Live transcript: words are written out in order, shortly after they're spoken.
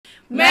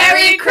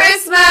Merry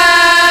Christmas!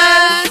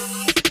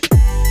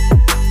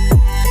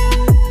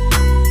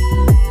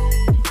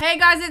 Hey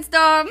guys, it's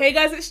Dom. Hey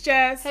guys, it's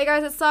Jess. Hey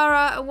guys, it's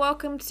Sarah, and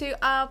welcome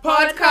to our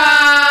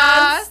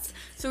Podcast.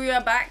 So we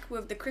are back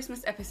with the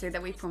Christmas episode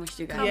that we promised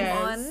you guys.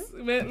 Yes.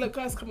 Look,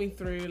 guys coming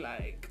through,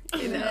 like,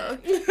 You know,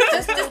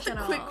 just a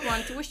quick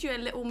one to wish you a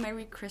little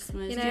Merry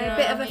Christmas. You know, do a know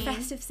bit what of I a mean?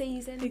 festive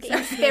season, Exactly. get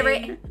in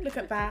spirit. Look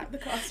at that.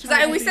 Look at us.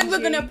 Like, we said we're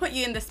gonna put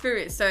you in the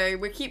spirit, so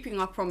we're keeping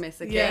our promise.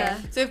 Okay.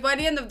 Yeah. So if by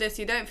the end of this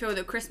you don't feel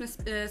the Christmas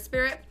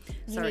spirit,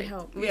 You need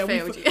help. We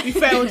failed you. We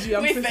failed you.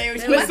 We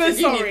failed you. We're so You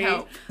need sorry.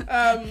 help.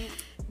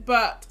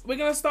 But we're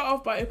gonna start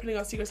off by opening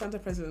our Secret Santa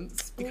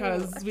presents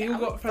because we all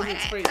got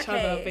presents for each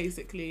other,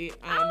 basically.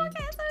 And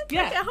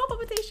Yeah, a whole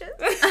competition.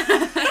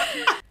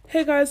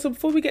 Hey guys, so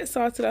before we get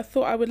started, I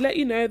thought I would let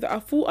you know that our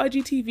full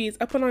IGTV is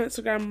up on our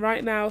Instagram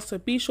right now, so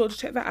be sure to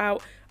check that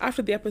out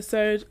after the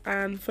episode.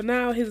 And for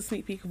now, here's a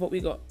sneak peek of what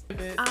we got.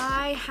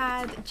 I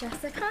had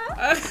Jessica.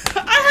 I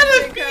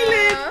had a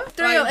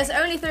feeling. It's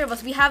only three of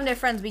us. We have no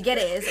friends. We get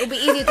it. It'll be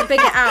easier to pick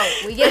it out.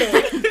 We get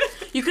it.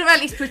 You could have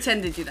at least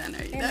pretended you don't know.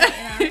 You know?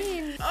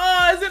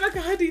 Oh, is it like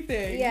a hoodie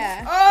thing?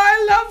 Yeah. Oh,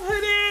 I love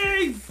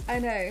hoodies. I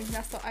know.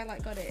 That's what I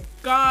like. Got it.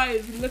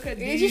 Guys, look at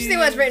these. You should see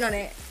what's written on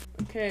it.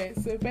 Okay,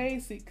 so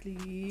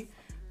basically,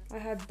 I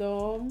had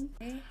Dom.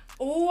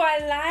 Oh, I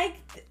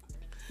like.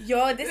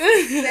 Yo, this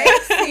is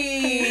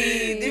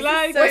sexy. Do you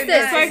like What's it?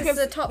 this? It's like This is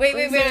a- the top. Wait.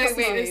 Wait.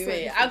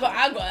 I got.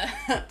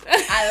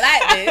 I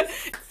like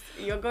this.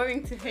 You're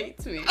going to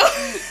hate me.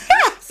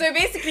 So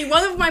basically,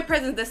 one of my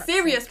presents, the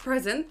serious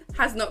present,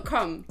 has not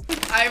come.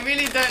 I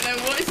really don't know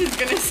what she's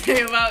gonna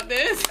say about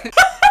this.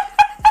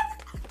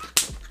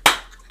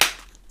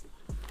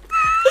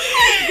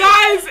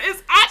 Guys,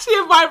 it's actually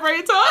a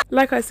vibrator.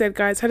 Like I said,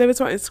 guys, head over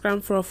to our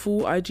Instagram for a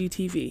full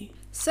IGTV.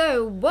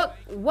 So, what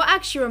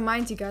actually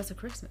reminds you guys of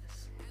Christmas?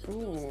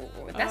 Ooh,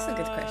 that's a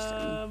good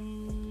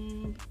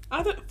question.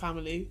 I don't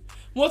family.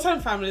 More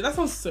time family. That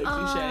sounds so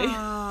cliche.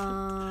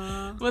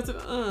 More time,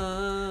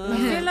 I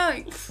feel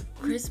like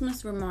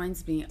Christmas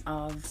reminds me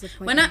of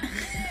when I.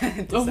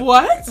 Of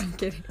what? I'm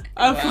kidding.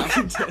 I'm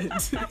fucking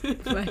dead.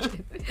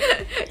 Imagine.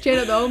 Change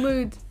up the whole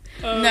mood.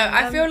 No,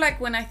 I feel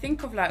like when I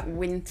think of like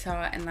winter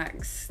and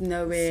like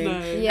snowing,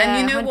 Snow. Yeah,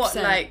 and you know what,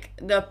 100%. like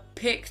the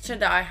picture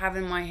that I have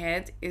in my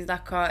head is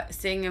like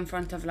sitting in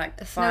front of like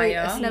the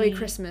fire. A snowy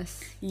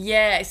Christmas.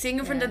 Yeah, sitting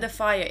in front Yeah. of the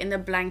fire in a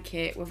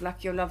blanket with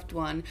like your loved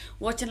one,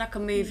 watching like a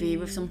movie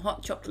with some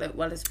hot chocolate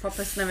while it's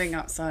proper snowing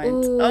outside.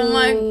 Oh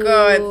my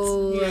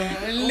god.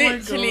 Yeah.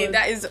 Literally, Oh my God.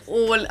 that is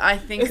all I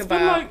think It's about.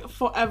 been like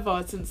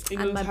forever since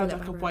England my had bullet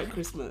like a rubber. white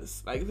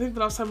Christmas. Like I think the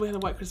last time we had a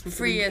white Christmas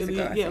 3 years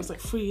ago, I Yeah, it was like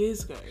 3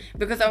 years ago.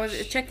 Because I was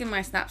checking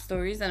my Snap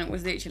stories and it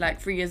was literally like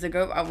 3 years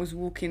ago. I was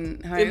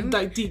walking home. In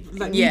like deep,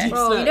 like Yeah. deep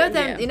Bro, snow. you know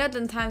them. Yeah. You know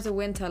them times of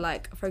winter,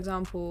 like for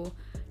example,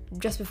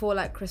 just before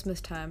like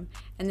Christmas term,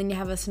 and then you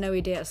have a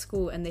snowy day at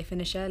school, and they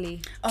finish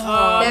early.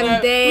 Oh, Them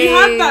no. days.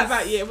 We had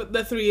that year, but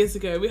the 3 years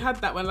ago. We had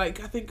that when like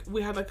I think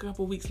we had like a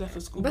couple of weeks left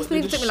of school. Best but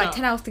they believe it took just me like shut.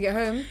 10 hours to get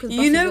home.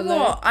 You know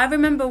what? I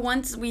remember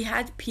once we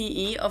had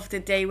PE of the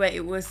day where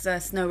it was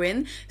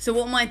snowing. So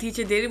what my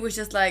teacher did was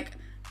just like,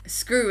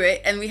 screw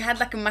it, and we had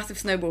like a massive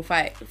snowball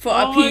fight for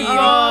our Oh PE. my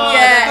God,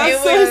 Yeah, that's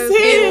it so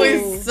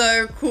sick. was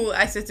so cool.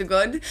 I swear to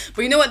God.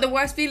 But you know what the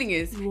worst feeling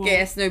is? What?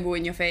 Get a snowball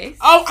in your face.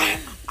 Oh,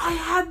 I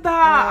had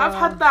that. I've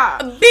had that.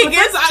 My friends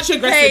Biggest are actually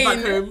aggressive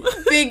back pain. home.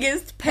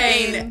 Biggest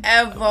pain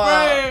ever. Bro.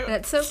 And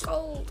it's so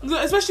cold.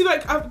 Especially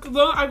like the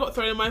one I got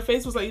thrown in my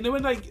face was like, you know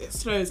when like it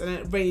snows and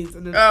it rains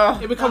and then Oh.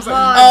 it becomes like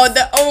Oh,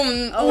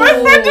 my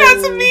friend did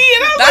that to me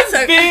and I was That's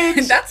like,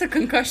 a bitch. that's a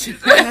concussion.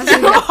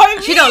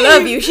 She don't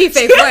love you. She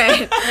fake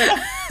friend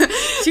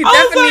She I was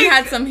definitely like-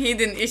 had some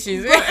hidden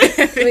issues.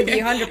 with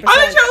you, 100%. I literally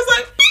was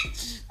like,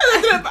 bitch.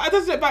 And I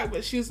touched it back,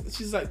 but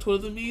she's like taller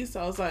than me,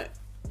 so I was like,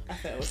 I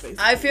thought it was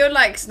basically. I feel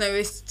like snow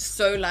is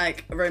so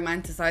like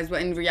romanticized,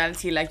 but in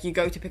reality, like you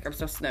go to pick up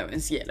some snow and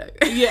it's yellow.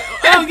 Yeah.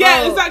 Oh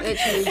yeah, Bro, exactly.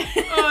 literally.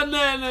 Oh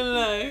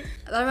no.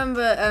 I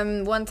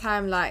remember one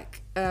time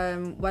like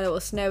when it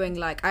was snowing,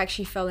 like I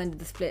actually fell into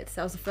the splits.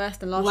 That was the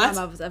first and last What? time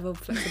I was ever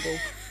flexible.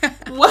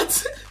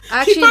 What?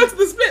 I She actually- fell to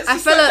the splits. I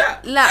just fell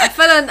like that. I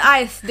fell on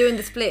ice doing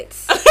the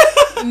splits.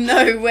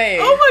 No way.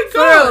 Oh my For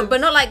real, god. but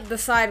not like the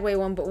sideway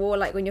one, but more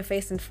like when you're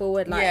facing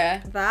forward, like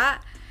Yeah.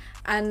 that.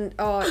 And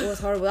oh, it was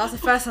horrible. That was the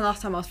first and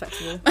last time I was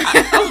flexible.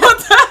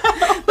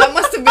 That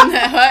must have been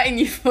hurting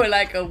you for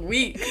like a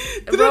week.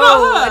 Did it Bro,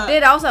 not hurt? I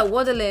did. I was like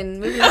waddling,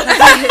 moving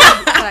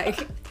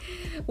like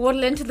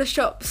waddling to the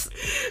shops.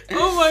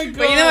 Oh my god.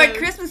 But you know what?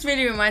 Christmas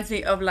really reminds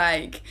me of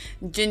like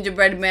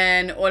gingerbread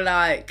men or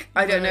like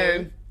I don't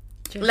know,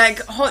 Just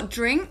like hot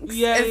drinks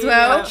Yeah, as yeah,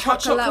 well. yeah. Hot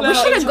chocolate. chocolate. We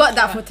should have got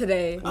that chocolate. for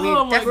today.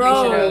 Oh my definitely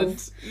god.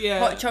 should've. Yeah.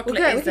 Hot chocolate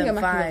We is the can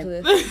get back vibe. to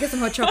this. Get some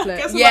hot chocolate.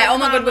 Get some Yeah, like oh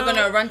my god, we're caramel.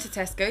 gonna run to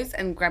Tesco's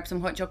and grab some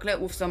hot chocolate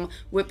with some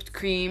whipped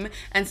cream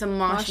and some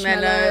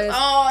marshmallows. Marshmallows.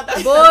 Oh,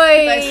 that's Boy.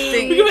 the best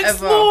thing We can make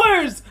ever.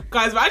 s'mores.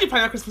 Guys, we're actually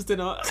planning our Christmas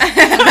dinner.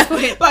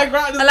 like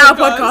right on this Allow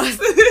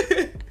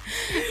podcast.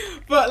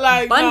 But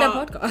like Bunda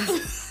no.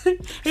 podcast.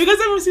 Have you guys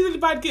ever received any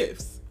bad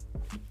gifts?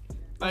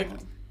 Like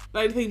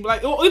Like anything,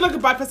 like or like a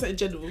bad person in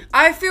general.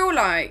 I feel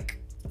like,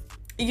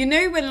 you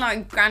know when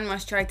like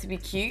grandmas try to be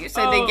cute,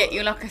 so they get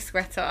you like a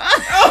sweater.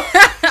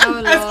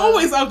 Oh, It's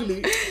always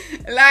ugly. How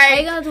you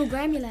Like, gonna do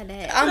Grammy like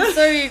that? I'm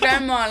sorry,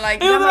 grandma.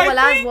 Like, It was Grandma like, will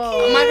as thank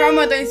well. you. my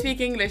grandma don't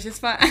speak English. It's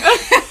fine.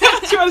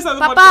 She understands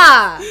the podcast.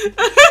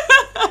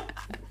 Papa.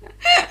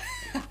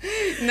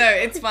 No,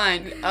 it's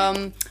fine.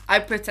 I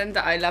pretend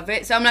that I love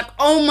it, so I'm like,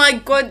 oh my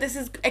god, this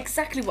is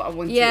exactly what I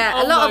wanted. Yeah,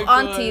 Oh a lot my of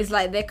God. aunties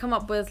like they come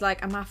up with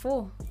like, am I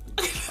for?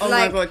 Oh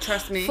like, my god,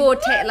 trust me. For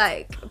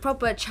like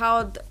proper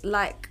child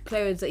like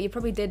clothes that you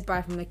probably did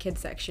buy from the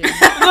kids section.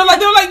 No, like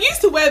they were like, you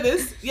used to wear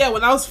this. Yeah,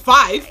 when I was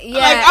 5. Yeah,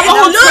 like I'm and a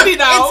whole Look, 20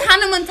 now. it's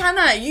Hannah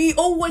Montana. You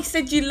always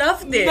said you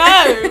loved it.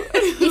 No.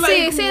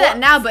 You say that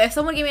now, but if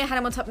someone gave me a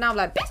Hannah Montana now, I'm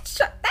like, bitch,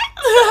 shut that.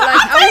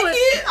 Like Thank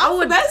you. I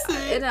would, That's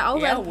it. I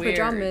would Yeah, wear weird.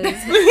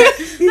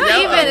 pajamas. Y'all Not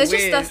even. are It's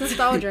just weird. that's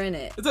nostalgia in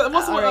it.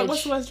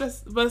 What's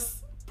the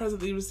worst present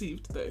that you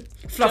received though?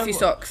 Fluffy General.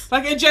 socks.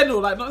 Like in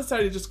general, like not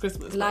necessarily just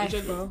Christmas. Life, like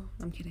in general. bro.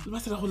 I'm kidding. You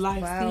must have a whole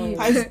life. Wow.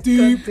 That is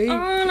deep.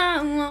 All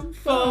I want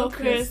For for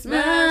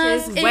Christmas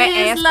Christmas is wet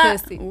is ass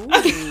like... pussy.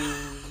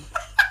 Ooh.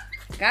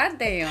 God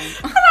damn.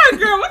 Come on,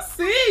 girl. We'll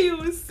see you.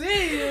 We'll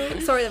see you.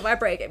 Sorry, the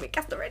vibrator gave me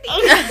cast already.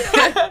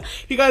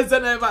 You guys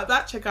don't know about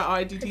that? Check out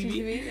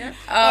IGTV.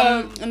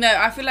 No,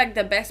 I feel like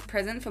the best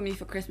present for me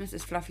for Christmas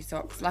is fluffy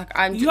socks. Like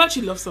I'm You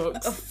actually love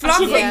socks. fluffy, I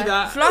should get you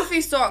that.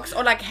 fluffy socks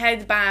or like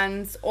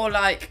headbands or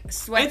like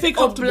sweaters Anything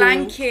or comfortable.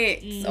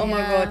 blankets. Oh my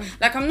Yeah. god!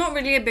 Like I'm not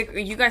really a big.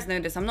 You guys know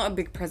this. I'm not a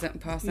big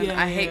present person.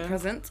 Yeah, I hate yeah.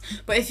 presents.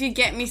 But if you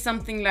get me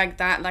something like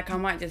that, like I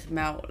might just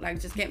melt. Like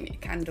just get me a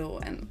candle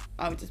and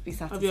I'll just be I'll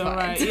satisfied. be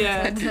alright,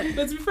 yeah.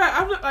 But to be fair,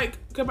 I'm not like,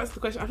 going back to the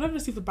question, I've never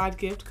received a bad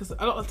gift because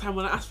a lot of the time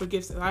when I ask for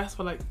gifts, I ask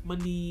for like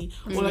money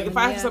or like if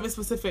I ask for Yeah. something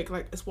specific,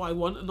 like it's what I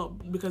want and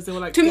not because they were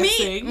like To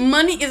guessing. me,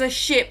 money is a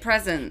shit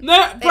present.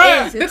 No,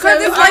 bro. is.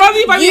 Because it's I'd rather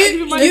you buy like me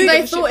you, money you, than no a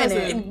shit thought in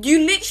present. it. you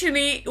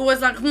literally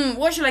was like,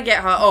 what should I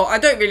get her? Oh, I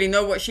don't really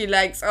know what she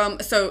likes.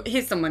 So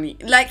here's some money.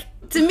 Like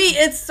to me,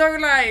 it's so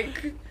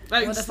like,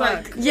 Like, What the it's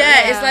like, fuck? yeah,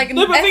 Yeah. it's like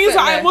no, but the thing is,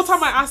 like, more effortless.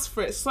 time I ask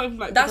for it, it's something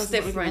like That's the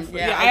person different, doesn't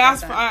yeah, I I get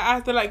ask for, that. I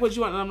have to like, what do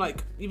you want? And I'm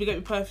like, either get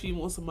me perfume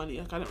or some money.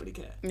 Like, I don't really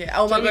care. Yeah.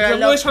 Oh my Do you god, know I what I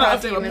mean? I'm always love trying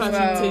to update perfume my as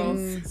perfume well.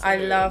 things. I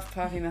So- love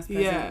perfume as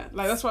present. Yeah,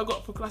 like that's what I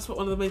got for. That's what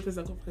one of the main things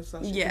I got for Christmas.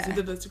 Actually, Yeah. because we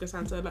did the Secret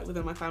Santa like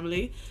within my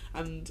family,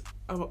 and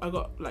I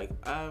got like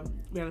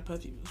Rihanna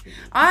perfume. It was really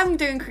nice. I'm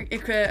doing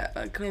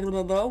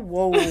whoa,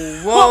 whoa,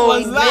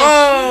 was that?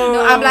 whoa.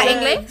 No, I'm like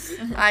English.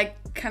 I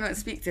cannot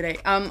speak today.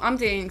 I'm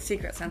doing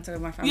Secret Santa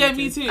with my family. Yeah,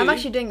 me too. I'm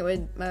actually doing it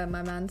with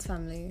my man's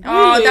family.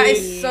 Oh, that Really?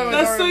 is so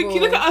That's so adorable.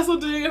 cute. Look at us all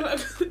doing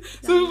it.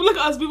 So look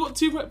at us. We got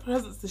 2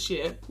 presents this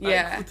year. Like,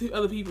 Yeah. for 2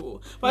 other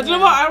people. But do you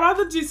know what? I'd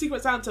rather do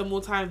Secret Santa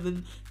more time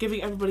than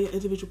giving everybody an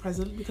individual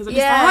present because at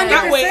least Yeah.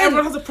 that way 100%.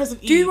 everyone has a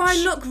present each. Do I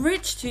look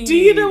rich to you? Do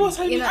you know what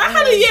I mean? You know, I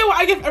had a year where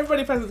I gave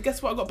everybody presents.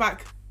 Guess what? I got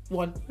back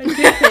 1. Pick.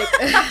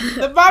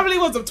 The family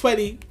was of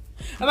 20.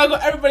 And I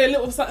got everybody a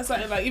little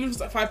something, like, even if it's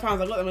like £5,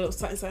 I got them a little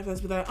something,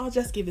 but they're like, oh,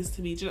 just give this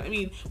to me. Do you know what I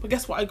mean? But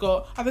guess what I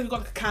got? I think I got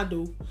like a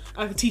candle, and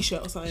like a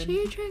t-shirt or something.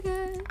 True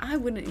trigger. I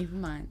wouldn't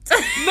even mind. No,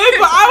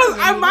 but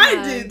I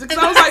minded because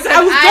I was like,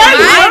 I was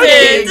I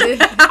barely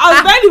working. I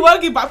was barely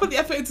working, but I put the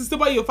effort into still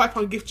buy you a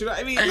 £5 gift. Do you know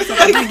what I mean?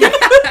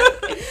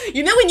 Like,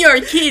 You know when you're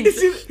a kid,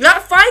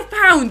 that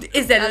 £5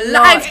 is a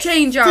lot. life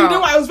changer. so you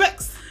know why I was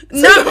vexed?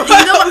 No, you know what?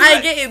 was I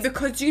like- get it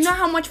because you know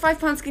how much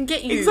 £5 can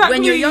get you Exactly.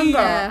 when you're younger.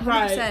 Yeah.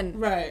 Right, 100%.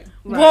 right.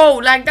 Whoa,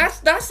 like that's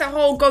the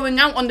whole going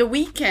out on the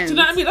weekend. Do you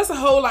know what I mean? That's a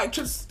whole like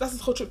trip. That's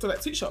a whole trip to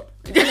like sweet shop.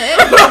 Isn't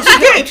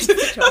That's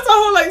it? a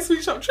whole like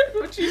sweet shop trip.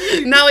 What do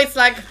you mean? Now it's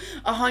like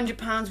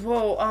 £100.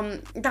 Whoa,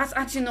 that's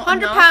actually not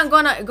enough.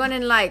 £100 gone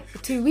in like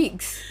 2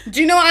 weeks.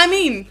 Do you know what I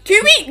mean?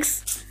 2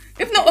 weeks,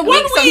 if not a 1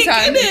 week week,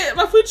 sometimes. innit?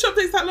 My food shop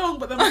takes that long,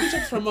 but then my food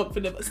shop's for a month,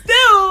 innit? But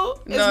still,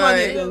 it's No.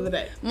 money at the end of the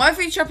day. My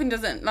food shopping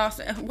doesn't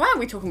last. Why are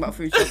we talking about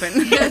food shopping?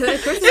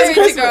 It's Sorry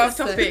to go off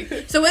Christmas.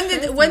 topic. So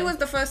when was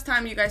the first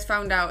time you guys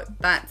found out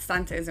that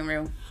Santa isn't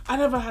real? I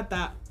never had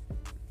that.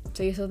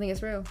 So you still think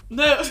it's real?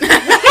 No.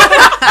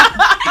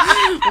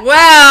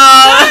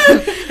 Well,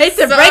 Hate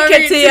to break sorry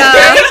it to you.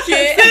 break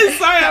it.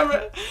 Sorry,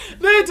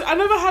 I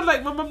never had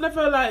like my mum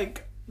never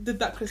like did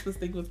that Christmas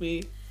thing with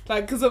me,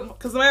 like because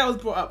the way I was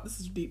brought up. This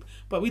is deep,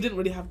 but we didn't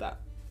really have that,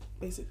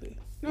 basically.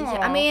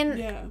 I mean,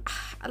 Yeah.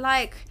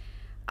 like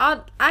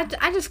I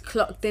just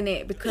clocked in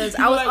it because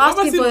I You were was like, what am I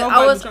asking seeing for wrong I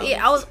by was the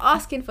yeah, I was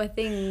asking for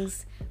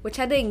things which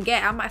I didn't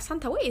get. I'm like,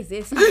 Santa, what is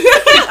this?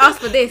 I asked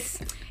for this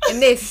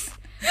and this,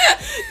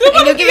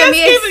 and you're giving me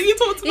that you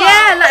talked about.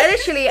 yeah, like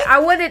literally, I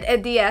wanted a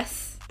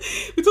DS.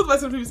 We talked about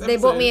some previous They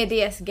episode. bought me a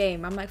DS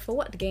game. I'm like, for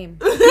what game?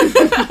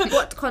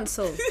 What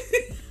console?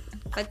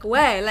 Like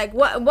where? Like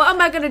what am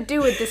I gonna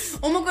do with this?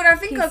 Oh my god, I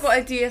think I got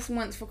a DS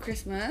once for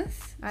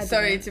Christmas. I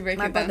Sorry didn't. to break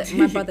my it down brother, to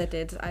my you. brother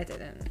did. I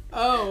didn't.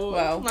 Oh,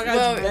 Well, my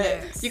God's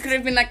vexed. you could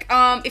have been like,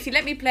 if you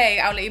let me play,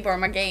 I'll let you borrow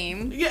my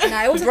game. Yeah.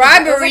 Nah, it was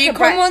Bribery, like a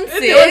come on,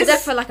 brat. It was sis.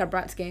 definitely like a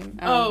Bratz game.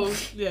 Oh,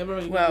 yeah,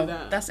 bro. Well,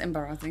 that. that's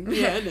embarrassing.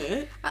 yeah,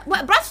 innit?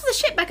 What, Bratz was the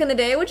shit back in the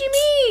day. What do you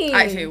mean?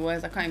 Actually, it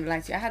was. I can't even lie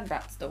to you. I had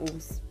Bratz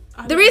dolls.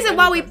 I The don't reason know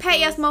why any we Bratz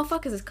petty ass girls.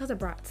 motherfuckers is because of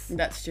brats.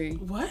 That's true.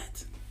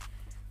 What?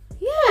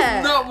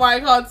 Yeah. Not my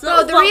god.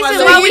 No, the reason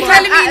So why you we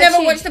telling me you never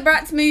attitude. watched the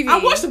Bratz movie? I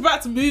watched the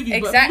Bratz movie,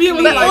 Exactly. but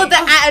me But and all like,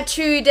 the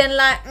attitude and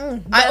like, I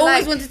but, always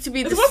like, wanted to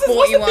be the what's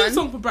sporty the theme one.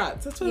 song for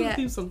Bratz? That's Yeah. the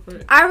theme song for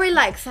it. I really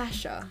like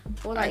Sasha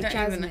or I like don't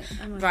even Jasmine.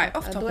 Oh my Right, God.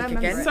 off Do I topic remember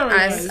again, it? Sorry,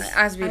 as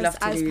guys. we love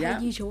to as do per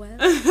that. usual.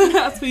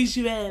 That's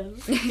visual.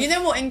 You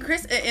know what?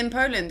 In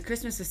Poland,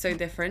 Christmas is so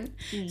different.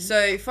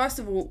 So first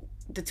of all,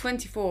 the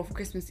 24th,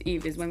 Christmas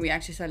Eve, is when we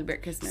actually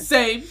celebrate Christmas.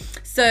 Same.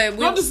 So we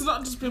Not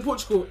just in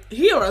Portugal,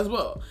 here as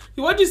well.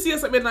 Why do you see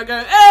us at midnight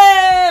going,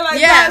 hey, like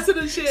dancing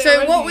and shit? So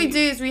already? what we do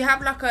is we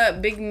have like a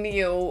big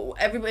meal.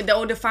 Everybody, the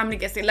older family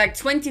gets it. Like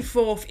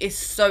 24th is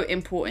so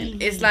important.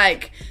 It's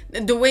like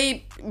the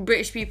way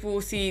British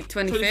people see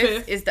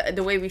 25th is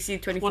the way we see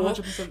 24th.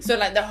 100%. So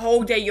like the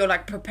whole day you're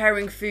like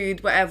preparing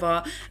food,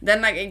 whatever.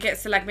 Then like it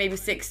gets to like maybe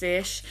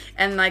 6ish,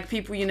 and like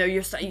people, you know,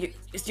 you're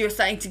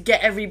starting to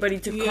get everybody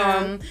to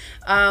come.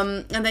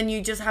 And then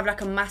you just have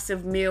like a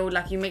massive meal.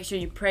 Like you make sure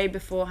you pray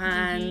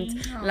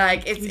beforehand.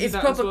 Like We do it's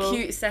that as proper well.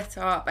 cute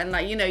setup, and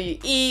like, you know, you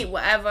eat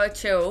whatever,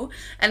 chill,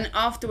 and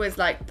afterwards,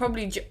 like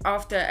probably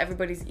after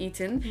everybody's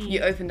eaten, you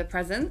open the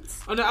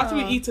presents. Oh no, after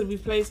we eat we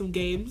play some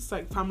games,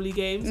 like family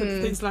games,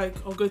 and things like,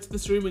 I'll go to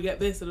this room and get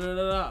this, and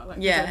like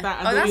things Yeah. like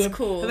that. Oh, And then that's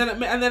cool.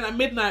 And then at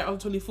midnight on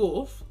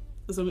 24th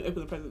is when we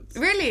open the presents.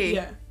 Really?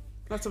 Yeah.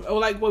 That's or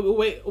like we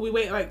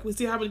wait like we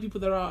see how many people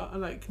there are,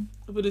 and like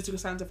if we do Secret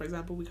Santa, for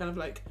example, we kind of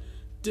like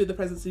do the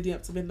presents leading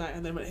up to midnight,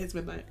 and then when it hits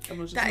midnight,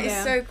 everyone's just That like,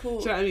 is so cool.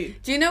 do you know what I mean?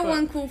 Do you know But-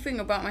 one cool thing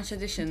about my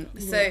tradition?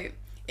 So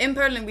in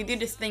Poland, we do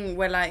this thing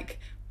where like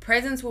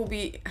presents will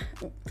be.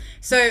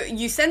 So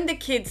you send the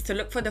kids to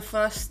look for the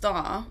first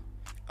star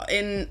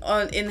in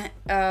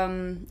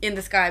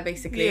the sky,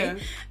 basically. Yeah.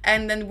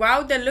 And then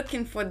while they're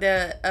looking for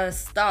the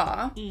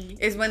star,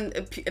 is when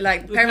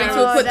like The parents parents-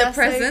 will put the that's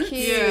so presents.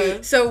 cute. Yeah.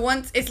 So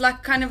once it's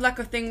like kind of like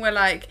a thing where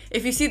like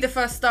if you see the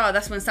first star,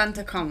 that's when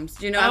Santa comes.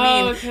 Do you know what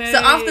I mean? Okay. So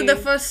after the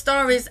first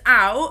star is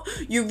out,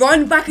 you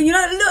run back and you're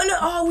like, look,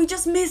 oh, we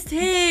just missed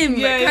him.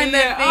 Yeah, kind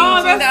yeah. of thing.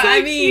 Oh, do you know that's what so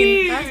I mean?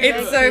 cute. That's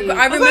It's so so cute. cool. I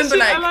That's remember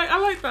actually- like I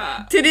like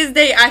that. to this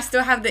day, I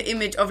still have the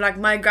image of like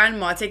my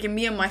grandma taking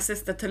me and my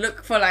sister to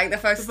look for like the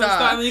first The first star.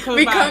 star, and then you come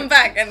we back. come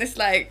back and it's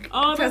like,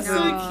 Oh, that's so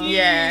presents. cute.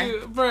 Yeah.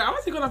 Bro, I'm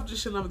actually gonna have to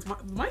share that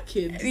with my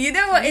kids. You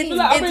know what? It's,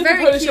 Like, I'm it's bringing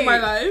very Polish cute. in my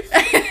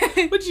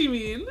life. What do you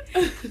mean?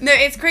 No,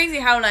 it's crazy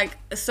how like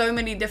so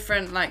many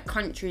different like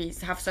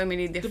countries have so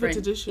many different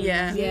traditions.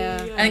 Yeah.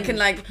 Yeah. And it can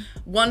like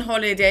one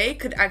holiday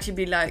could actually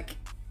be like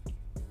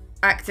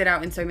acted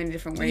out in so many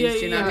different ways. Yeah, do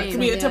you know yeah, what I like, mean? to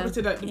be Yeah.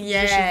 interpreted like the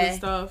Yeah. traditions and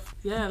stuff.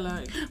 Yeah,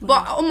 like.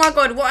 But oh my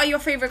god, what are your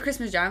favorite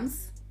Christmas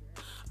jams?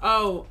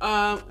 Oh,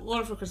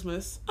 One for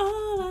Christmas.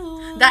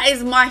 That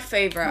is my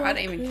favorite. I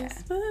don't even care.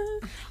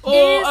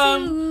 Or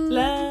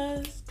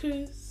Last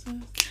Christmas.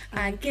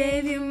 I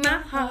gave you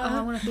my Oh, I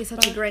heart. want to be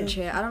such a Grinch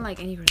here. I don't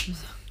like any Christmas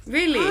songs.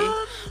 Really?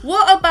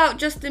 What about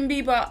Justin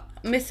Bieber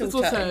It's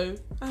Mistletoe? also.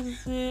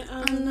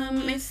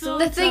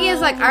 The thing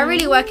is, like, I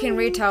really work in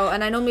retail,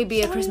 and I normally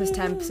be a Christmas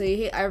temp, so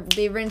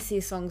they rinse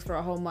these songs for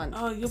a whole month.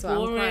 Oh, you're so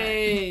I'm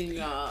quite-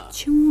 boring.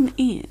 Tune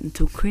in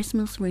to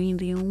Christmas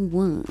Radio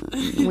 1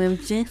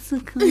 with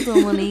Jessica,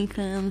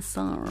 Dominica, and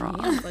Sarah.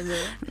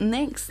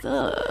 Next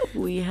up,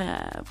 we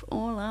have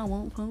All I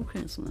Want for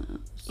Christmas.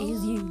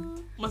 Is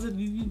you. What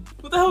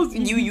the hell is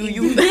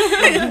You.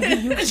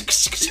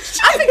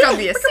 I think I'll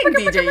be a sick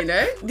DJ, you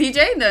know?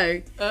 DJ?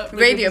 No.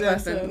 Radio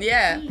person.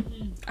 Yeah.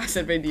 I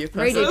said radio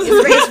person. Radio,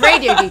 it's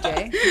radio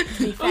DJ.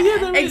 To be fair. Oh, yeah,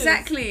 there is.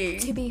 Exactly.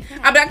 To be fair.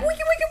 I'll be like,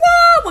 wiki,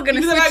 whoa, we're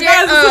gonna You'd be switch like, it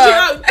guys,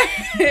 up.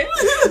 switch it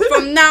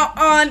From now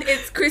on,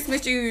 it's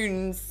Christmas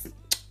tunes.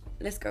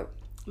 Let's go.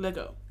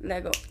 Lego.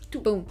 Lego.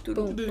 Boom,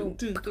 boom, boom.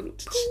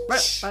 Right,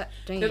 Sorry,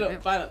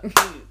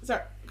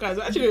 guys,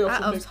 we're actually going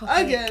Out off of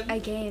topic. topic.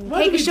 Again.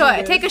 Why Take do a we shot.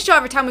 do this? Take a shot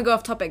every time we go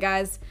off topic,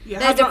 guys. Yeah,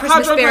 There's your how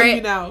Christmas drunk are you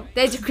spirit. now?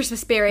 There's your Christmas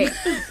spirit.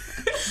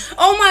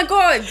 Oh my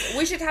god,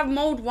 we should have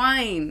mulled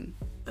wine.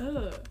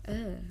 Ugh.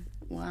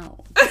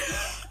 Wow.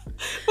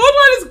 Mulled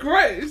wine is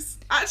gross.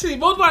 Actually,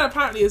 mulled wine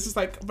apparently is just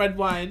like red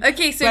wine.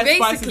 Okay, so red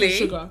spices and basically,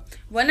 sugar.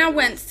 when I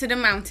went to the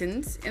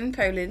mountains in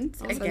Poland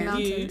So again,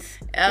 mountains.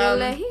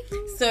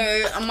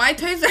 so my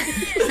toes.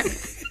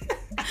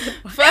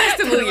 First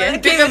of all, yeah,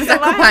 big up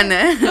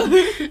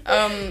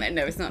Zakopane.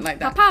 No, it's not like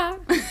that. Papa.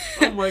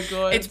 Oh my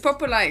god. It's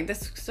proper like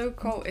this. So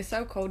cold. It's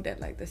so cold that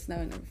like the snow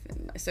and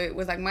everything. So it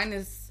was like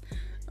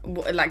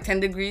like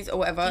 10 degrees or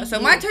whatever. So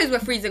my toes were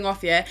freezing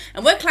off, yeah.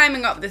 And we're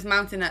climbing up this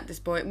mountain at this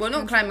point. We're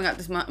not climbing up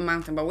this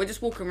mountain, but we're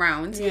just walking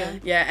around.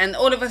 Yeah. And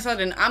all of a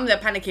sudden, I'm there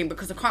panicking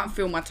because I can't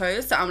feel my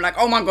toes. So I'm like,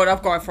 oh my god,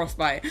 I've got a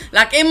frostbite.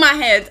 Like in my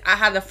head, I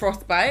had a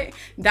frostbite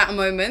that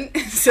moment.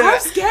 So I'm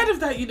scared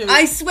of that, you know.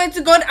 I swear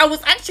to God, I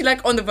was actually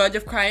like on the verge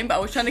of crying, but I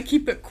was trying to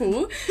keep it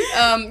cool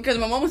because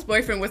my mom's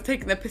boyfriend was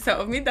taking the piss out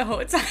of me the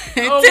whole time.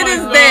 Oh to my this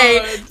God.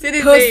 day,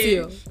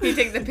 Pussy. he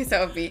takes the piss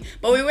out of me.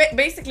 But we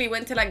basically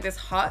went to like this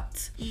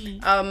hut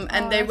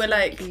And they that's were really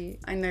like, cute.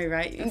 I know,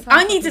 right? sounds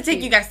I need to fucking take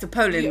you cute. guys to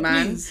Poland, Yeah,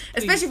 man. please,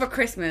 Especially for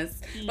Christmas.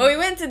 But we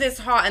went to this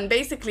hut, and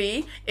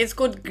basically, it's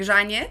called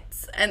Grzaniec,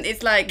 and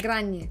it's like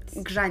Graniec.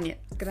 Grzaniec.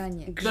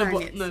 Graniec. No, but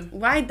Grzaniec. no.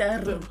 Why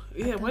the?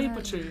 Yeah, why are you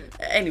butchering it?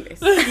 Anyways,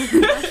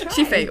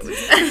 she failed.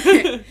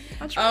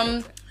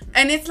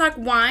 And it's like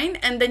wine,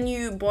 and then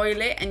you boil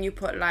it, and you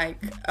put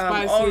like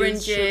Spices,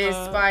 oranges, sugar.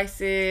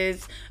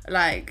 spices,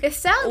 like It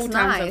sounds all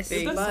types of nice.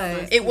 things. It does sound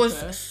but- nice. It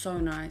was Okay. so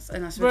nice,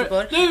 and I swear to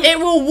Right, God, no. it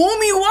will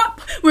warm you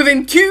up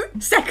within 2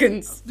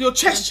 seconds. Your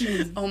chest, you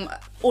mean?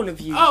 All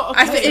of you. Oh,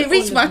 okay. It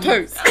reached All my of you.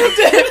 toes. I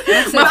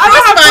My don't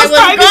have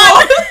frostbite was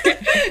frostbite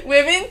gone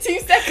within 2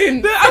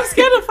 seconds. No, I'm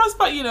scared of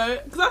frostbite, you know,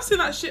 because I've seen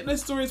that shit in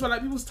those stories where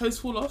like people's toes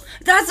fall off.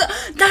 That's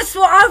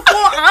what I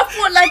thought. I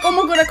thought like, oh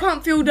my God, I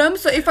can't feel them.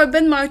 So if I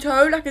bend my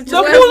toe, like it's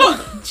They'll just fall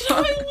off. Do you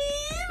know what I mean?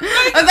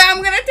 I was like,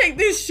 I'm gonna take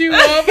this shoe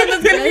off, and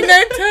there's gonna be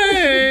no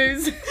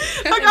toes.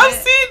 Like I've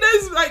seen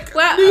those like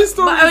Well, news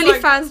stories. my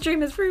like, OnlyFans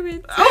dream is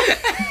ruined.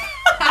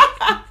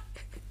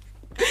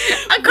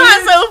 I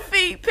can't sell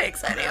feet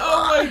pics anymore.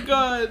 Oh my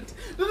god!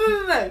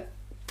 No.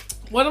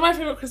 One of my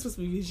favorite Christmas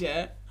movies,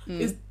 yeah,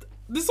 is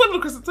this one of the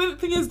Christmas. The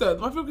thing is though,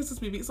 my favorite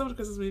Christmas movie, some of the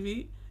Christmas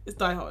movie, is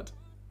Die Hard.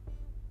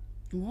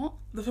 What?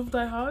 The film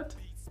Die Hard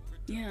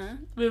Yeah.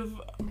 with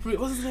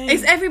what's his name?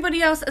 Is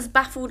everybody else as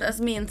baffled as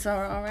me and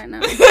Sarah are right now?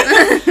 It's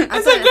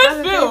a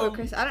good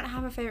film. I don't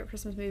have a favorite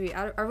Christmas movie.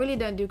 I really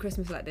don't do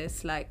Christmas like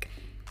this. Like,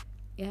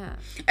 yeah.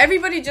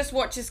 Everybody just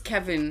watches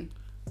Kevin.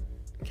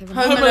 Kevin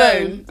Home Home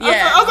Alone. Alone.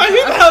 Yeah. I was like,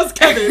 who the hell's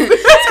Kevin?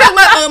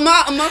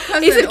 my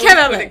cousin. He said always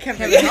Kevin. called it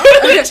Kevin.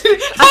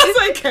 I was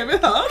like, Kevin,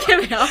 huh?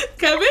 Kevin Hart.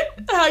 Kevin?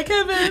 Hi,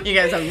 Kevin. You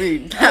guys are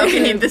rude. How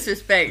can you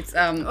disrespect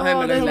Home Oh,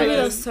 Alone? those like movies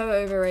are this? so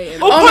overrated.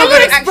 Oh, Oh my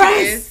God, it Polar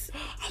actually Express. is.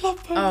 I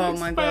love Polar Oh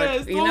my God. Express.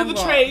 You The one know with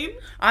the what? train.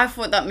 I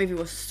thought that movie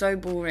was so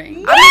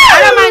boring.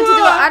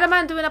 I don't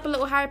mind doing up a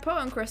little Harry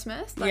Potter on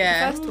Christmas, like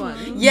Yeah. the first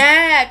one.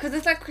 Yeah, because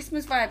it's like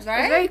Christmas vibes,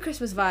 right? It's very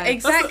Christmas vibes.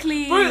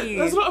 Exactly.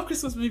 There's a lot of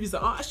Christmas movies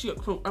that aren't actually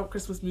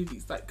Christmas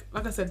movies. Like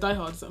I said, Die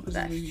Hard is not a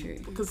Christmas That's movie true.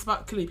 because it's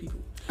about killing people.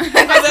 Have you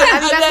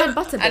guys had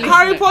Butterbeer?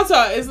 Harry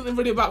Potter isn't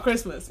really about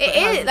Christmas. but It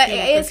has is like a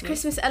theme of it is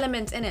Christmas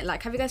elements in it.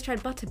 Like, have you guys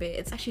tried Butterbeer?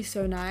 It's actually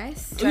so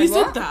nice. Oh, you Tried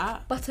what? said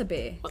that.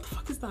 Butterbeer. What the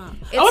fuck is that?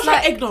 It's I want to try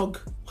like- eggnog.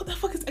 What the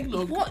fuck is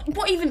eggnog?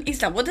 What even is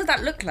that? What does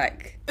that look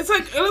like? It's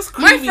like it looks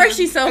My creamy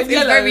freshy and- self and is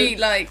yellow. very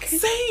like.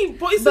 Same,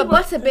 but it's But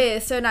about- Butterbeer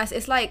is so nice.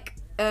 It's like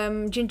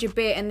ginger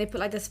beer, and they put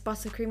like this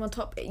buttercream on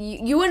top.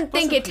 You wouldn't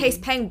think it Buttercream. tastes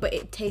peng, but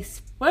it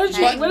tastes. Where did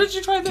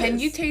you try this? Can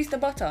you taste the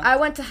butter? I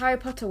went to Harry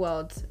Potter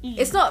World.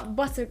 It's not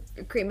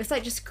buttercream. It's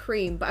like just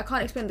cream, but I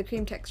can't explain the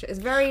cream texture. It's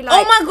very like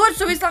Oh my God!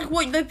 So it's like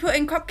what they put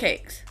in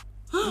cupcakes.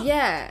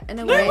 yeah, in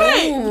a No way.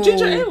 way. Ooh.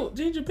 Ginger ale,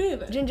 ginger beer.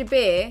 Then. Ginger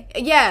beer,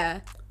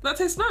 yeah. That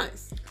tastes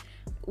nice.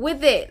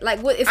 With it, like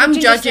it's I'm a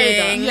ginger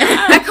judging. soda.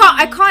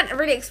 I can't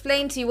really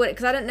explain to you what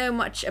because I don't know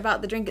much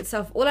about the drink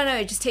itself. All I know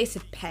it just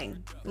tasted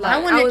peng. Like,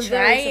 I want to was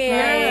very try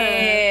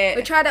surprised.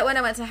 We it. tried it when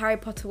I went to Harry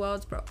Potter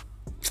Worlds, bro.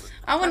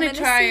 I want to I'm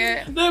try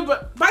innocent. it. No,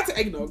 but back to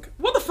eggnog.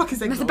 What the fuck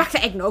is eggnog? Back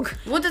to eggnog.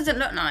 What does it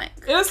look like?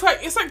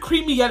 It's like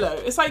creamy yellow.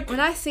 It's like When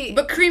I see,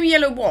 But creamy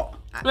yellow what?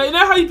 like, you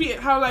know how you beat it,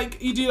 how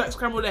like you do like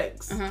scrambled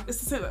eggs. Uh-huh. It's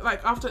the same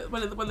like after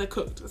when they're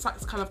cooked. It's like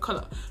this kind of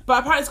color, but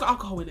apparently it's got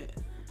alcohol in it.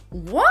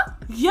 What?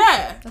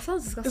 Yeah. that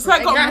sounds disgusting. It's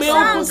like got That milk or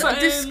sounds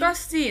something.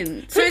 disgusting.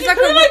 So it's Can like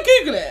you a like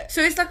Google it?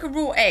 so it's like a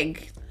raw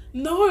egg.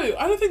 No,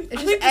 I don't think. It's I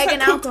just think egg it's and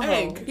like cooked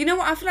alcohol. egg. You know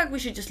what? I feel like we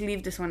should just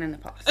leave this one in the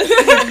past.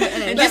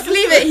 And Just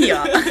leave it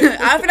here.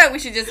 I feel like we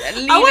should just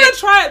leave I want it. to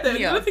try it though.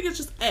 here. I don't think it's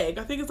just egg.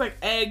 I think it's like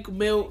egg,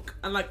 milk,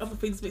 and like other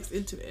things mixed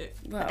into it.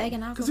 Well, egg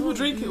and Because alcohol. people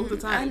drink it all the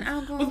time And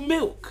alcohol. with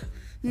milk.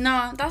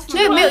 No, that's not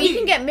No, what I milk. You mean.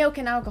 can get milk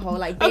and alcohol,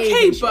 like Baileys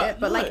Okay, and shit, but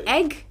but like no.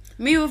 egg.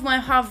 me with my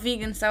half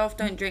vegan self.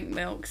 Don't drink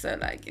milk, so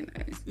like you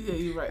know. Yeah,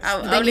 you're right.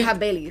 I'll Then you leave- have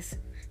Baileys.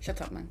 Shut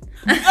up, man.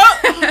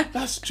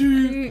 That's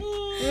true.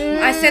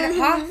 I said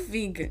half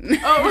vegan.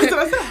 Oh, wait, did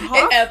I say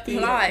half? It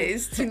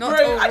applies to not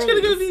Bro, all I'm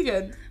actually gonna rules. go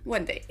vegan.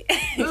 One day.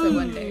 So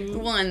one day.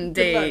 One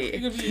Good luck. day.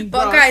 You're gonna be eating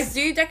But grass. guys,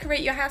 do you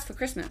decorate your house for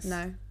Christmas?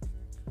 No.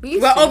 We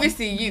used Well, to.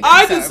 obviously you.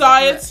 I Sarah,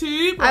 desire but-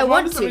 to. But I mine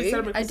want doesn't really to.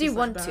 celebrate I do Christmas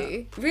want like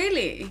to.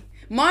 Really?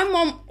 My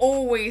mom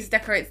always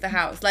decorates the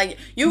house. Like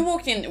you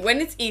walk in when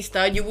it's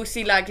Easter, you will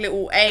see like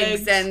little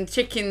eggs Eggs. and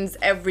chickens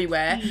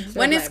everywhere. So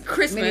when like, it's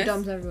Christmas, mini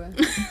doms everywhere.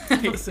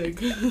 that. Fuck's sake.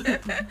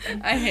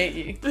 I hate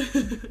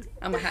you.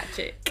 I'm a hat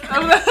chick.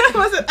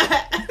 Was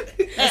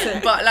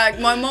it? But like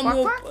my mom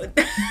will.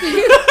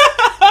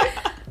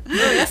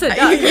 That's a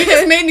You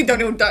just made me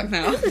Donald Duck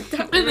now.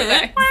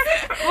 Relax.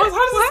 How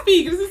does it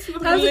speak? Does it speak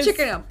like How's a the lisp?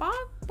 chicken?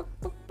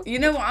 You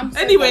know what I'm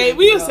saying? Anyway,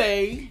 we were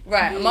saying.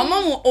 Right, my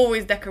mom will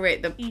always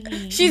decorate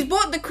the. She's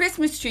bought the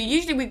Christmas tree.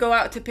 Usually we go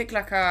out to pick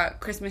like a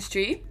Christmas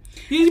tree.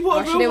 You bought a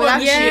Actually, real they will one.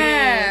 actually-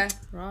 Yeah,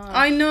 Right.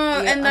 I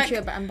know. Yeah, And aren't you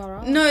like, a bit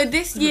embarrassed? no,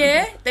 this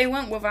year they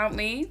went without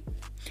me.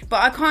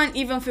 But I can't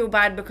even feel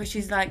bad because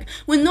she's like,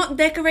 we're not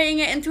decorating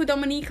it until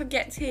Dominica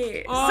gets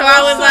here. Oh, so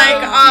I was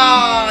like,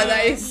 so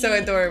that is so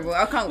adorable.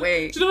 I can't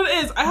wait. Do you know what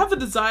it is? I have the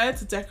desire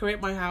to decorate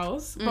my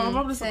house, but my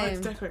mum doesn't like to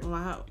Same. decorate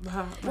my house.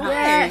 Yeah,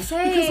 Why?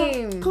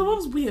 same. Because my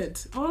mum's weird.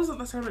 My mum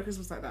doesn't celebrate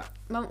Christmas like that.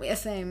 Yeah,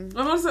 same.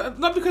 My mum's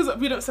not because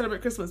we don't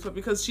celebrate Christmas, but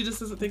because she just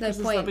doesn't think No Christmas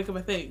is point. that big of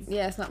a thing.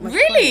 Yeah, it's not much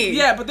Really? point.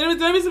 Yeah, but the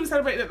only reason we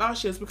celebrated it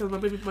last year is because my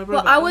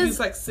brother, I he was- was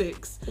like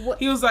 6. What-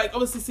 He was like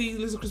obviously seeing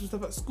loads of Christmas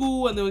stuff at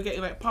school, and they were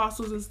getting like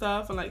parcels and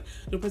stuff, and like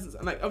presents,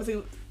 and like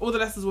everything. All the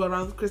lessons were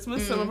around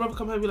Christmas. So my brother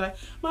come home and be like,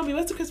 "Mommy,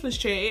 where's the Christmas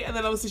tree?" And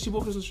then obviously she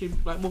bought Christmas tree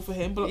like more for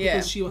him, but not Yeah.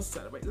 because she wants to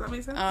celebrate. Does that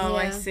make sense? Oh,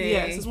 I Yeah. see.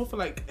 Yeah, so it's more for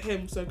like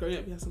him. So growing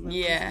up, he has some. Like,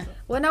 Yeah. Christmas stuff.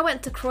 When I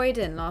went to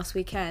Croydon last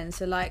weekend,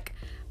 so like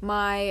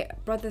my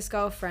brother's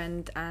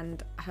girlfriend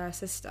and her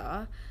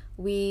sister,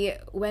 we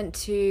went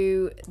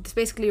to this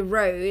basically a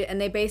road,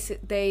 and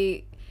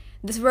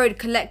this road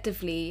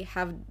collectively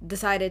have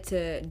decided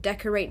to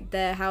decorate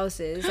their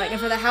houses, like in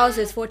front of the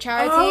houses for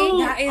charity. Oh,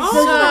 That is So it's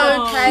like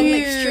so a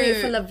Craigmix cute.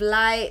 street full of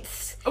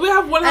lights. We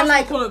have one house And like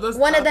in the corner that does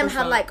one that, of them does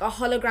had that. like a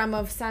hologram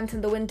of Santa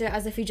in the window,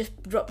 as if he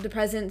just dropped the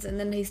presents and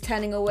then he's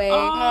turning away. Oh.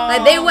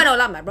 Like they went all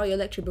out, like, bro, your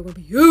electric bill will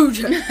be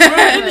huge. Right,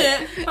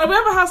 innit? Like we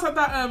have a house like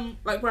that.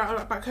 Like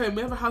right back home,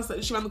 we have a house that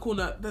literally around the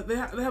corner. That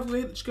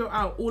they just go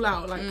out all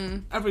out like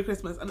every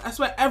Christmas, and I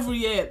swear every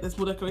year there's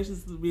more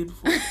decorations than the year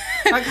before.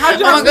 Like how do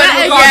you Oh my have god,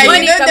 that in your yeah, garden? you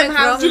money know coming them from?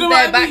 houses Do you know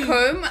there what I back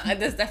mean? home?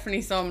 There's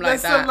definitely some like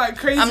There's that. some like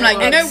crazy. I'm like,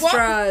 you ones. know what?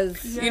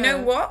 Extras. Yeah. You know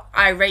what?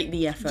 I rate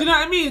the effort. Do you know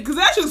what I mean? Because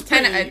it actually looks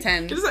 10 pretty. out of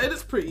 10. It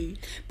is pretty.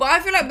 But I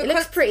feel like It because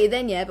looks pretty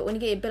then, yeah, but when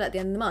you get your bill at the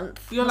end of the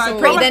month, You're it's like, not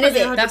pretty "Why am I then, is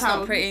spending it? that's not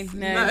 £100?" pretty.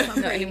 No, No.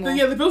 not anymore.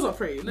 Yeah, the bills are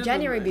pretty. No,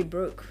 January no, be no.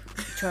 broke.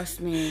 Trust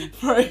me.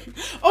 Right.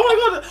 Oh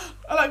my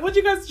god! Like, what do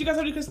you guys have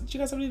any? Do you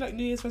guys have any like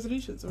New Year's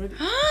resolutions already?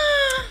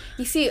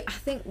 You see, I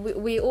think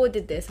we all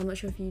did this. I'm not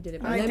sure if you did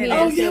it, but I let did me it.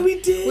 Oh answer. yeah,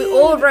 we did. We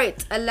all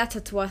wrote a letter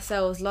to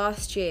ourselves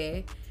last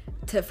year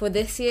for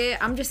this year.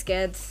 I'm just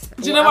scared.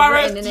 Do you know what I wrote?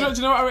 I've Do written you in it.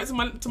 know what I wrote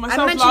to myself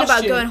I mentioned last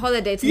about year? going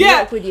holiday to New Yeah,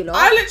 York with you lot.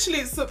 I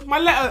literally my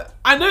letter.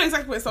 I know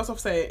exactly what it starts off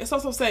saying. It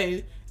starts off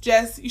saying,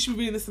 "Jess, you should be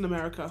reading this in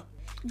America."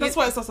 That's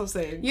what it starts off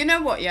saying. You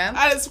know what, yeah?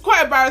 And it's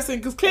quite embarrassing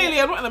because clearly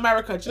I'm not in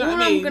America. Do you know All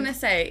what I mean? I'm gonna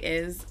say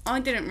is I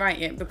didn't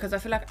write it because I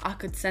feel like I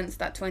could sense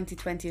that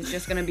 2020 is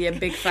just gonna be a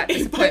big fat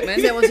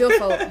disappointment. So it was your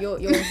fault. Your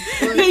Yeah,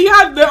 you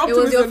had no It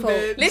was your optimism. fault.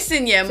 bitch.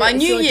 Listen, yeah, So my it's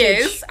New your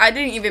Year's, judge. I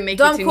didn't even make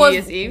Don't it to New cause-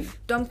 Year's Eve.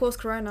 dumb cause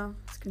corona.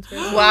 It's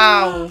conspiracy.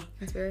 Wow.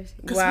 Conspiracy.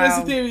 Conspiracy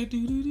Wow. theory.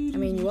 I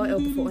mean, you were ill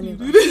before any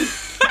of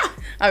us.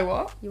 I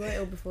what? You were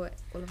ill before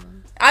all of us.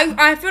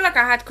 I feel like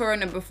I had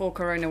corona before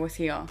corona was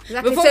here.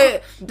 Exactly, Before, so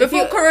if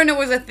before you- corona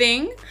was a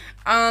thing,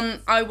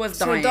 I was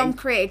So dying. Dom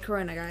created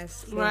corona,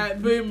 guys. So Right,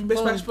 boom, bish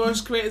Boom. bash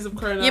bosh, creators of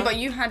Corona. Yeah, but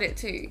you had it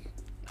too.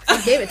 he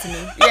gave it to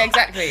me. Yeah,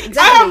 exactly. I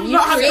Exactly. have You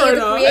not had created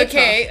the corona.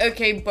 creator.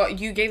 Okay, but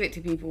you gave it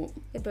to people.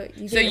 Yeah, but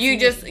you So gave it you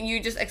to me.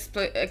 just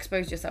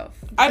exposed yourself.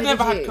 I've So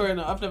never did had you?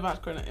 Corona. I've never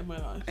had Corona in my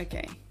life.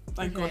 Okay.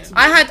 Thank Okay. God.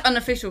 I had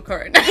unofficial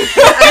corona.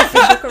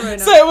 Official corona.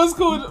 So it was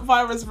called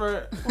virus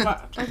for. I'm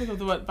trying to think of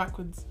the word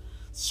backwards.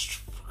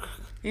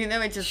 You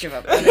never just give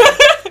up. Anyway,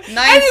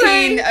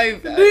 19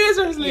 over. New Year's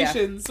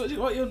resolutions.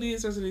 What are your New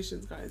Year's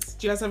resolutions, guys?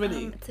 Do you guys have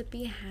any? To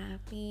be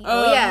happy.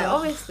 Oh. Yeah,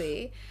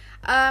 obviously.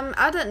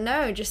 I don't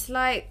know, just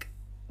like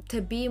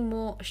to be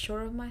more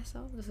sure of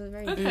myself. This is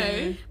very deep.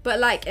 Okay. But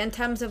like in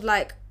terms of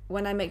like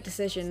when I make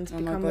decisions, Oh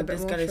my become God, a bit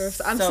this more girl is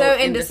sure. I'm so so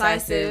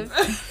indecisive.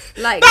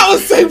 Like That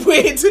was so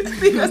weird.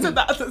 You guys said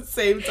that at the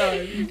same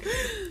time.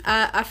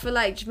 I feel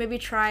like just maybe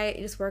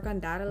just work on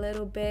that a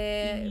little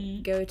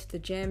bit. Go to the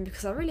gym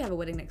because I really have a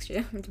wedding next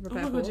year to Oh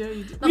prepare my for. God, yeah,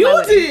 you do. Not We my all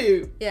wedding.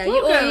 do. Yeah,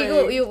 We're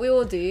going. we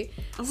all do.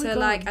 Oh my So God.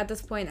 like at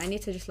this point, I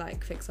need to just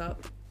like fix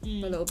up a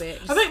little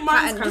bit. I think mine's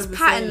pattern, kind just of the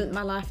pattern same.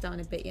 my life down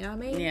a bit. You know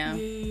what I mean? Yeah.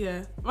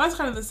 Yeah. Mine's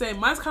kind of the same.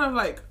 Mine's kind of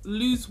like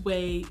lose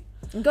weight.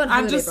 I'm going on I'm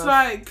holiday, just bruv.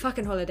 like-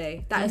 fucking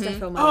holiday. That is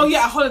definitely on my Oh list.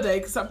 yeah, a holiday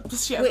because I'm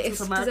just shit Wait, to it's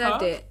America.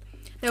 deserved it.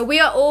 No,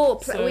 we are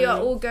all So- we are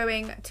all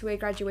going to a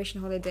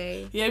graduation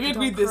holiday. Yeah, we Don't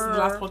agreed this in the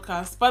last cry.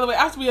 podcast. By the way,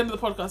 after we ended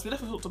the podcast, we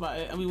definitely talked about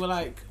it, and we were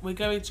like, "We're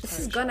going to." This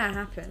is Croatia. gonna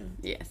happen.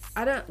 Yes.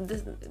 I don't.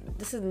 This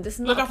is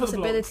Look not a out for the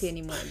possibility vlogs.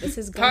 anymore. This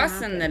is gonna happen.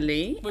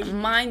 Personally, Which-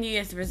 my New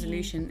Year's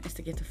resolution is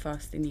to get a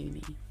first in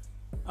uni.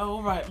 Oh,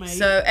 all right, mate.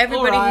 So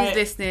everybody All right. who's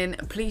listening,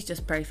 please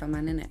just pray for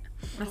man, innit?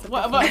 That's a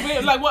What, big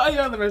wait, like, what are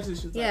your other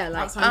resolutions? yeah,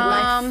 like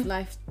outside of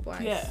life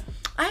wise. yeah.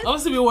 I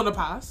Obviously, we all want to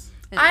pass.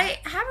 I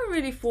haven't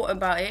really thought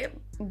about it,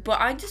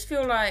 but I just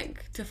feel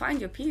like to find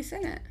your peace,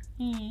 innit?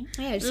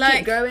 Yeah, just Like,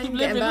 keep growing, keep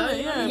getting living, better.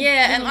 innit? Yeah.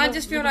 Yeah, and I Living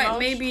just feel large. like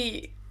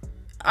maybe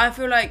I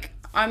feel like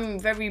I'm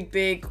very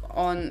big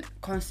on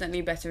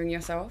constantly bettering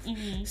yourself.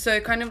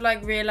 So kind of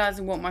like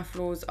realizing what my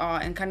flaws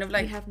are and kind of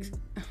like We have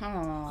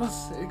oh, God's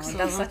sakes,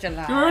 that's Sarah. such a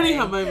lie. You already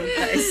have moments.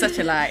 That is such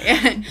a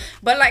lie.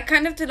 But like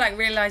kind of to like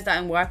realize that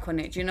and work on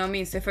it. Do you know what I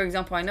mean? So for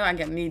example, I know I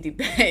get moody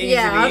easily.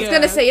 yeah, I was Yeah.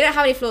 gonna say you don't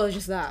have any flaws,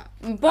 just that.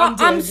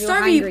 But I'm You're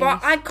sorry, hungry. but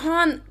I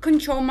can't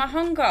control my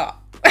hunger.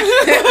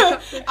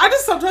 I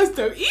just sometimes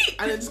don't eat,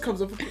 and it just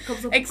comes up.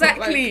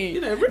 Exactly.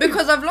 Like, really.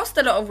 Because I've lost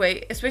a lot of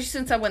weight, especially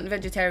since I went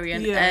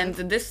vegetarian. Yeah. And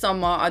this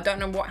summer, I don't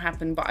know what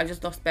happened, but I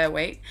just lost bare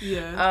weight.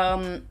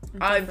 Yeah.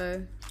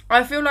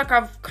 I feel like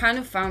I've kind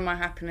of found my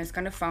happiness,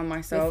 kind of found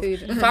myself,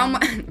 With food. found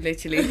my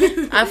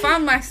literally. I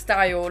found my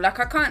style. Like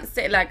I can't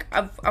say like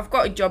I've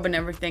got a job and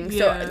everything.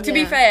 Yeah. So to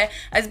be fair,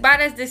 as bad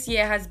as this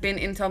year has been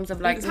in terms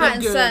of like It's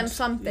Pattern good. certain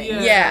something.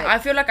 Yeah. I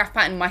feel like I've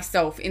patterned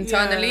myself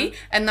internally,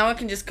 and now I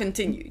can just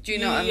continue. Do you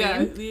know what I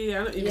mean? Yeah, I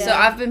know what you mean. So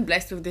I've been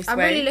blessed with this I'm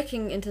way. really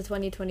looking into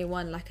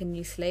 2021 like a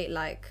new slate,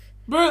 like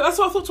Bro, that's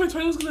what I thought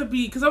 2020 was gonna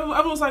be, because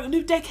everyone was like, a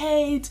new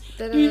decade,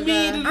 Da-da-da-da. new me,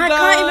 da-da-da. I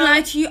can't even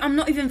lie to you. I'm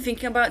not even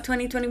thinking about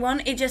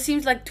 2021. It just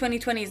seems like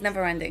 2020 is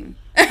never ending.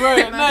 Bro,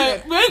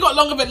 no, we ain't got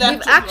long of it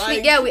left.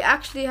 we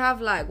actually have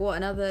like what,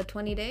 another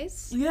 20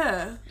 days.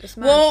 Yeah. It's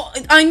mad. Well,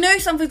 I know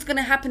something's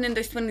gonna happen in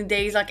those 20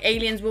 days. Like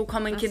aliens will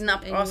come and That's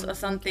kidnap the us thing. or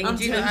something. I'm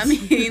Do you know what I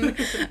jealous. mean?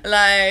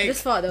 Like,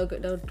 This far they'll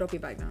drop you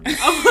back down.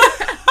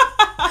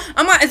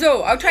 I might as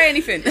well. I'll try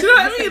anything. Do you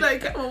know what I mean?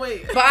 Like, get my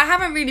weight. But I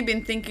haven't really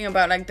been thinking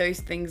about like those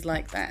things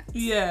like that.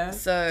 Yeah.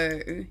 So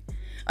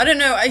I don't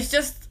know. It's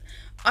just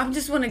I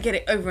just want to get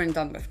it over and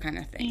done with, kind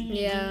of thing.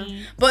 Yeah.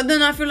 But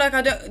then I feel like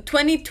I don't.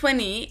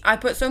 2020, I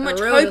put so much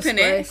A real hope in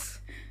it. disgrace.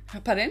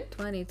 Pardon?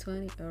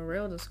 2020, a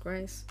real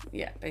disgrace.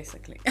 Yeah,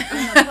 basically.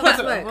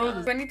 That's work.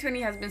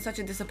 2020 has been such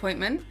a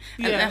disappointment,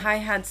 and Yeah. I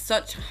had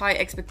such high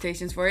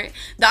expectations for it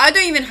that I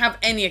don't even have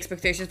any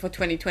expectations for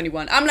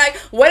 2021. I'm like,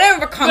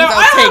 whatever comes, No,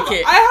 I'll take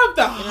it. I have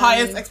the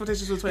highest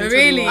expectations for 2021.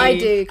 Really? I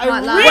do. Can't I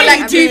lie. really Or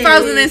like do.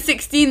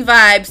 2016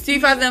 vibes,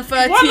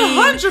 2013,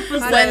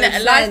 100%.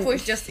 when life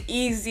was just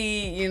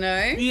easy, you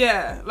know.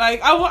 Yeah, like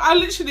I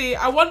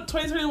want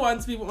 2021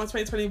 to be what my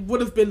 2020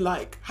 would have been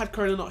like had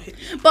Corona not hit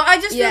me. But I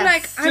just feel Yes.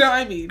 like Do you know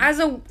what I mean?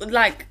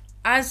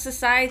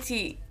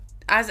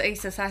 as a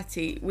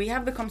society, we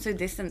have become so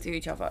distant to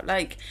each other.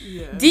 Like,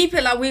 Yeah.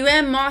 deeper, like, we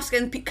wear masks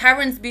and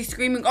Karens be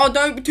screaming, oh,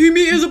 don't be 2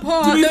 meters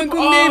apart, 2 meters don't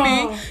come near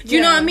me. apart. Do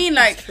you know Yeah, what I mean?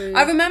 Like, true.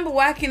 I remember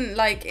working,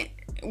 like,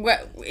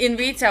 in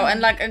retail, and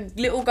like a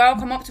little girl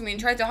come up to me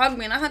and tried to hug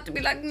me, and I had to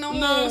be like,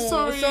 no,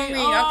 sorry.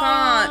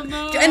 I can't.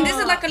 No. And this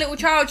is like a little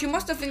child. She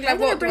must have think like,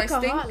 what do I break her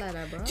stink? heart like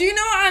that, bro. Do you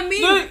know what I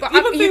mean? No, But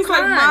even you things like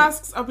can't.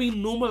 masks are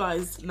being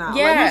normalized now. Like, we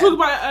Yeah. were talking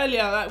about it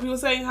earlier. Like, we were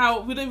saying how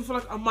we don't even feel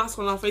like a mask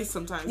on our face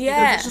sometimes.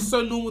 Yeah. Because it's just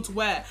so normal to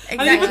wear.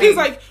 And Exactly. even things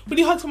like, when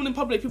you hug someone in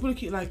public, people look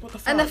at you like, what the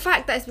fuck? And the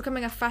fact that it's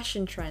becoming a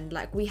fashion trend,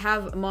 like we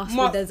have masks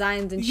Ma- with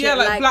designs and shit, yeah,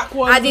 like black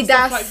ones and Adidas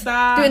stuff like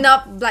that. doing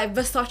up like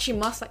Versace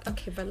masks. Like,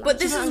 okay, relax. But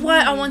this Do you know is what I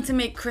why I mean? want to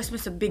make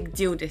Christmas a big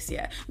deal this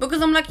year.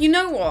 Because I'm like, you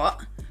know what?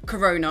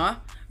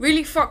 Corona,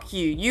 really fuck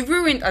you. You've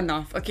ruined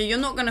enough. Okay, you're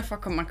not gonna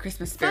fuck up my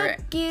Christmas spirit.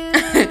 Fuck you.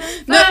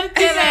 No, Fuck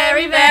you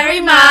very, very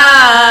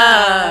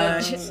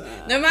much. much.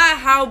 No matter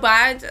how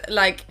bad,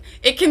 like,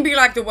 it can be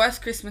like the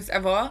worst Christmas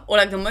ever, or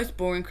like the most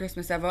boring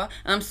Christmas ever,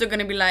 and I'm still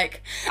gonna be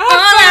like, all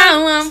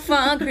I want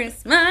for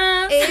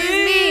Christmas It's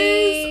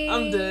me.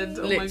 I'm dead.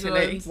 Oh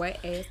Literally. my Wait,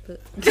 ass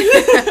put.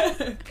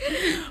 god.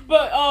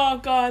 But, oh,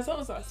 guys, that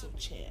was like so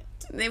chat.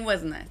 It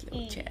was a nice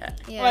little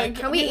chat. Yeah. Like,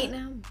 can we eat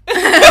now?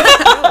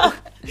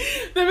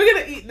 No, we're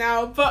gonna eat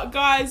now. But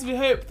guys, we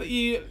hope that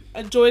you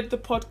enjoyed the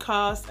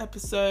podcast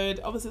episode.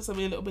 Obviously, it's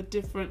something a little bit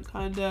different,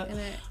 kinda.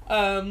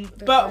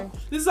 But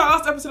this is our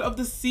last episode of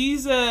the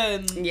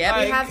season. Yeah,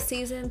 We Like, have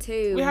season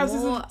 2. we have more,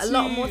 season a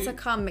lot more 2. to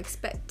come.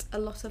 Expect a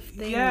lot of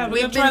things. Yeah, we're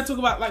We've gonna try been- and talk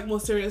about like more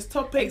serious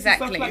topics and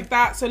Exactly. stuff like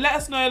that. So let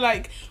us know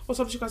like what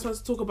topics you guys want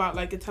us to talk about,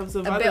 like in terms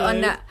of a I bit don't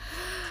on know. that.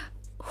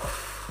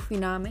 You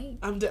know what I mean?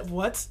 I'm dead.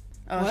 What?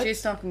 Oh, What?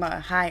 she's talking about a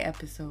high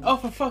episode. Oh,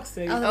 for fuck's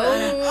sake. Oh.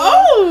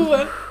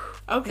 Oh.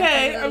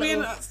 Okay. Like a I mean,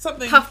 little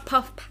something. Puff,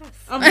 puff,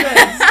 puff. I'm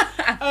dead.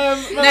 but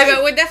No, like-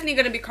 but we're definitely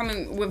going to be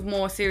coming with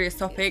more serious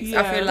topics.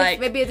 Yeah. I feel like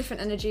Maybe a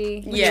different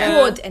energy. Yeah.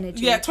 Matured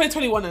energy. yeah,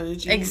 2021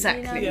 energy.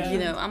 exactly. Yeah. You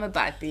know, I'm a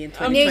bad bee in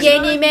I'm New 2020. year,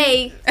 new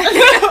me.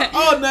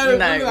 Oh no, No,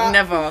 remember that.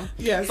 never.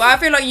 Yes. But I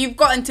feel like you've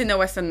gotten to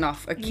know us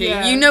enough, okay?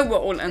 Yeah. You know we're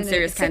all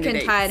unserious Sick and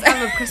candidates. tired.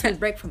 Have a Christmas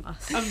break from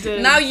us. I'm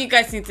dead. Now you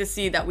guys need to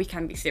see that we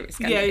can be serious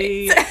Yeah,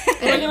 candidates.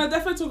 We're gonna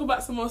definitely talk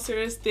about some more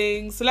serious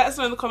things. So let us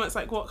know in the comments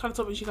like what kind of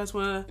topics you guys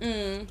want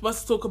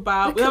us to talk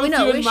about. We have a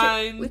few in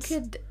mind. We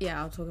could,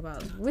 yeah, I'll talk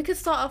about it. We could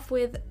start off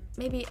with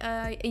maybe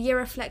a year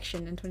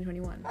reflection in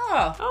 2021.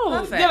 Oh,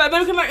 perfect. yeah, then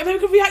we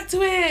can react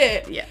to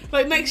it. Yeah.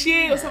 Like next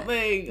year or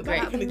something. Great. That'd be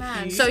That'd be kinda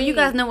mad. cute. So you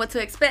guys know what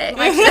to expect.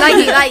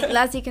 like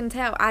as you can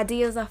tell,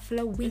 ideas are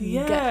flowing.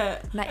 Yeah.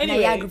 Like Anyway.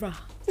 Niagara.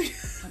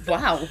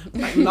 Wow.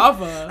 Like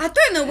lava. I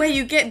don't know where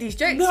you get these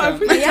jokes No, I from.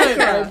 really don't.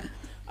 Niagara.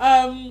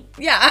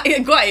 Yeah, I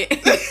got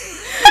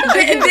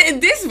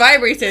it. This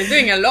vibrator is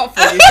doing a lot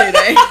for you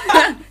today.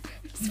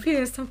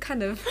 Feeling some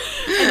kind of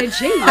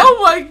energy. Oh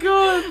my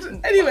god.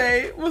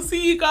 Anyway, we'll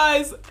see you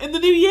guys in the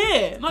new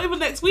year. Not even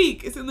next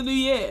week. It's in the new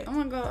year. Oh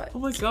my god. Oh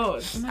my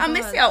god. I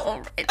miss y'all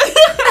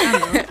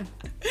already.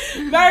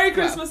 Merry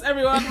Christmas,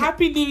 everyone.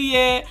 Happy New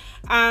Year.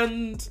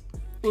 And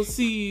we'll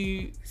see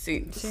you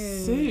Soon.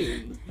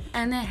 soon.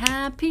 And a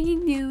happy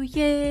new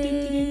year.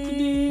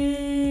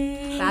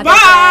 Bye,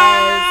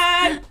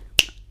 Bye.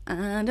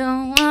 I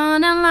don't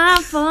want a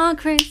lot for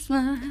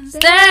Christmas.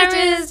 There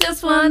is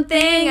just one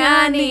thing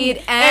I need,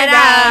 and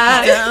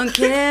I don't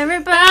care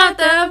about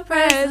the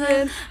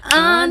present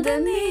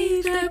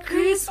underneath the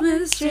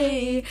Christmas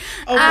tree.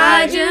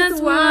 I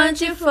just want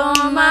you for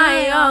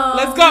my own.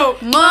 Let's go.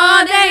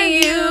 More than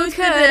you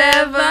could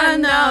ever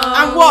know.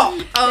 And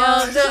what?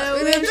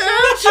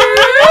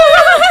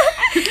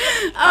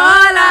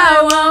 All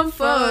I want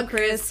for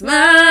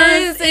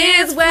Christmas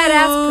is Wet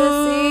ass